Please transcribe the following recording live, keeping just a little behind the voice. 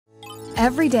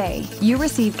Every day, you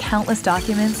receive countless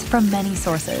documents from many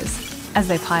sources. As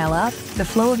they pile up, the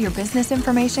flow of your business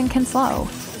information can slow,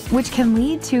 which can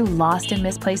lead to lost and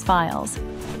misplaced files,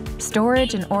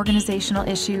 storage and organizational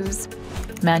issues,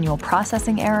 manual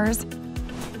processing errors,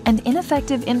 and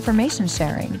ineffective information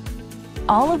sharing,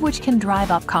 all of which can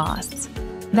drive up costs.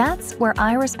 That's where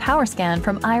IRISPowerscan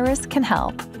from IRIS can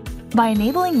help. By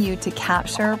enabling you to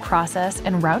capture, process,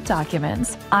 and route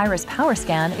documents,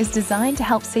 IRISPowerscan is designed to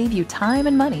help save you time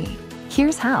and money.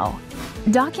 Here's how.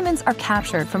 Documents are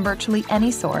captured from virtually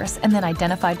any source and then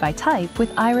identified by type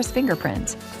with IRIS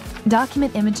fingerprint.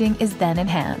 Document imaging is then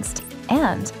enhanced,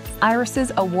 and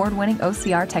IRIS's award-winning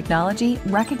OCR technology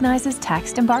recognizes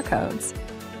text and barcodes.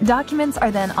 Documents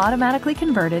are then automatically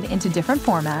converted into different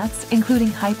formats,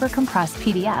 including hyper-compressed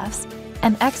PDFs,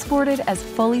 and exported as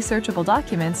fully searchable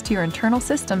documents to your internal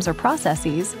systems or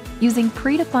processes using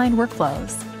predefined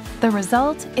workflows. The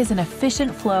result is an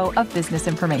efficient flow of business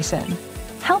information.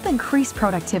 Help increase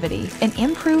productivity and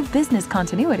improve business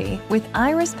continuity with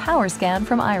IRISPowerscan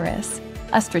from IRIS,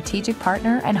 a strategic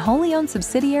partner and wholly owned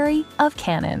subsidiary of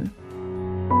Canon.